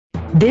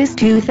This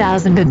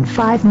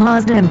 2005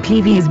 Mazda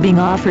MPV is being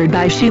offered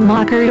by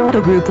Schumacher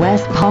Auto Group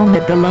West Palm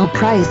at the low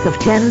price of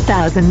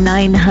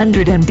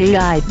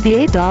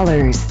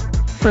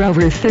 $10,988. For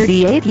over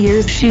 38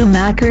 years,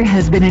 Schumacher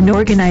has been an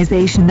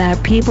organization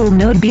that people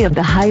know to be of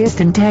the highest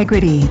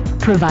integrity,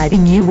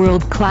 providing you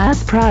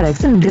world-class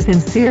products and a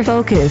sincere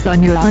focus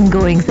on your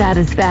ongoing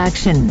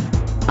satisfaction.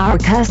 Our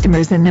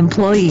customers and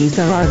employees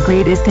are our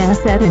greatest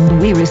asset, and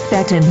we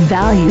respect and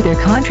value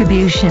their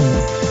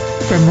contributions.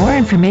 For more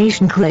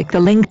information, click the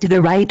link to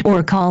the right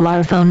or call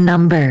our phone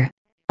number.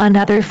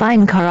 Another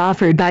fine car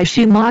offered by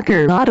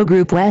Schumacher Auto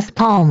Group West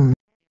Palm.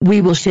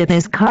 We will ship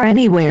this car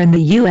anywhere in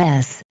the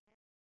U.S.